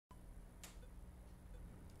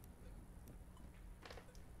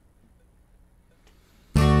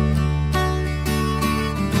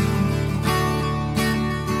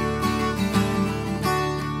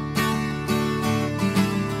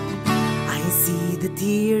the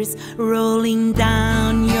tears rolling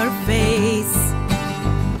down your face,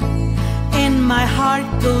 and my heart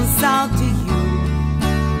goes out to you,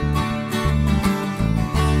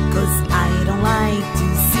 'cause I don't like to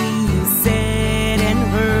see you sad and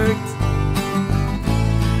hurt,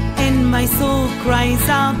 and my soul cries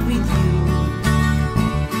out with you.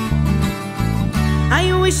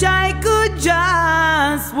 I wish I could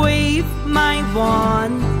just wave my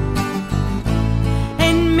wand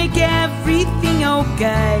and make everything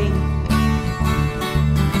okay.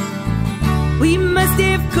 We must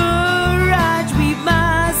have courage, we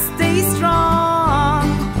must stay strong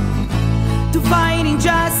to fight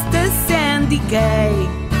injustice and decay.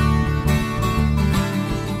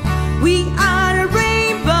 We are a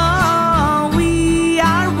rainbow, we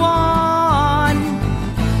are one,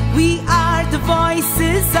 we are the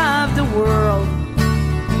voices of the world.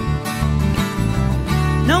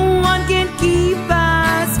 No one can keep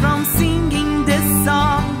us from singing this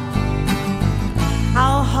song.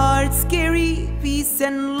 Our hearts carry peace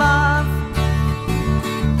and love.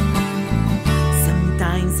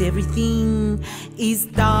 Sometimes everything is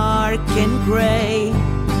dark and gray.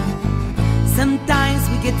 Sometimes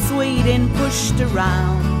we get swayed and pushed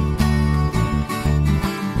around.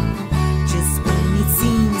 Just when it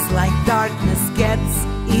seems like darkness gets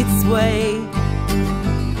its way,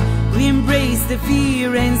 we embrace the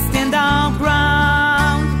fear and stand our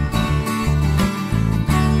ground.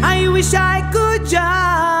 I wish I could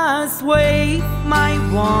just wave my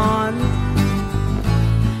wand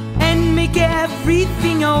and make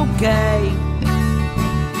everything okay.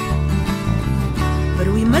 But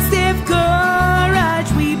we must have courage,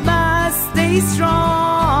 we must stay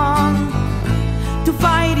strong to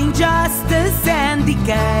fight injustice and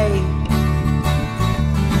decay.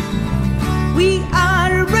 We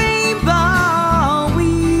are a rainbow,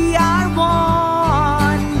 we are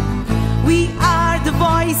one, we are the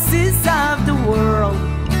voices of the world.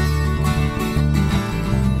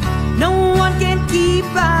 No one can keep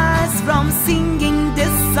us from singing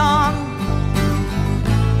this song.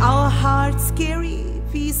 Our hearts carry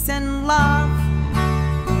peace and love,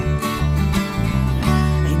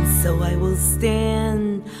 and so I will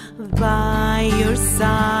stand by your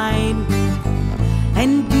side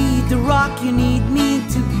and be the rock you need me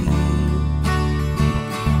to be.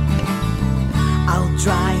 I'll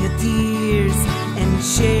dry your tears and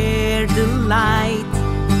share the light.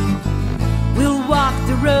 We'll walk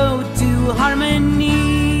the road to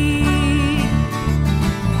harmony.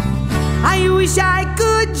 I wish I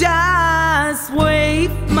could just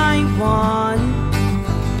wave my wand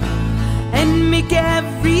and make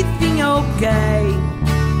everything okay.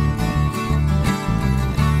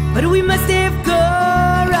 But we must have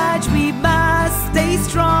courage, we must stay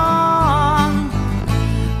strong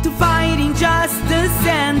to fight injustice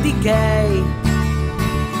and decay.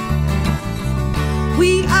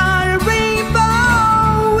 We are a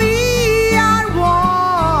rainbow, we are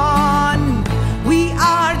one, we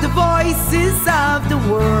are the voices of the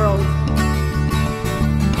world.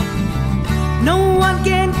 No one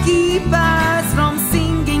can keep us from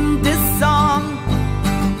singing this song.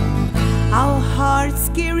 Our hearts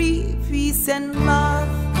carry peace and love.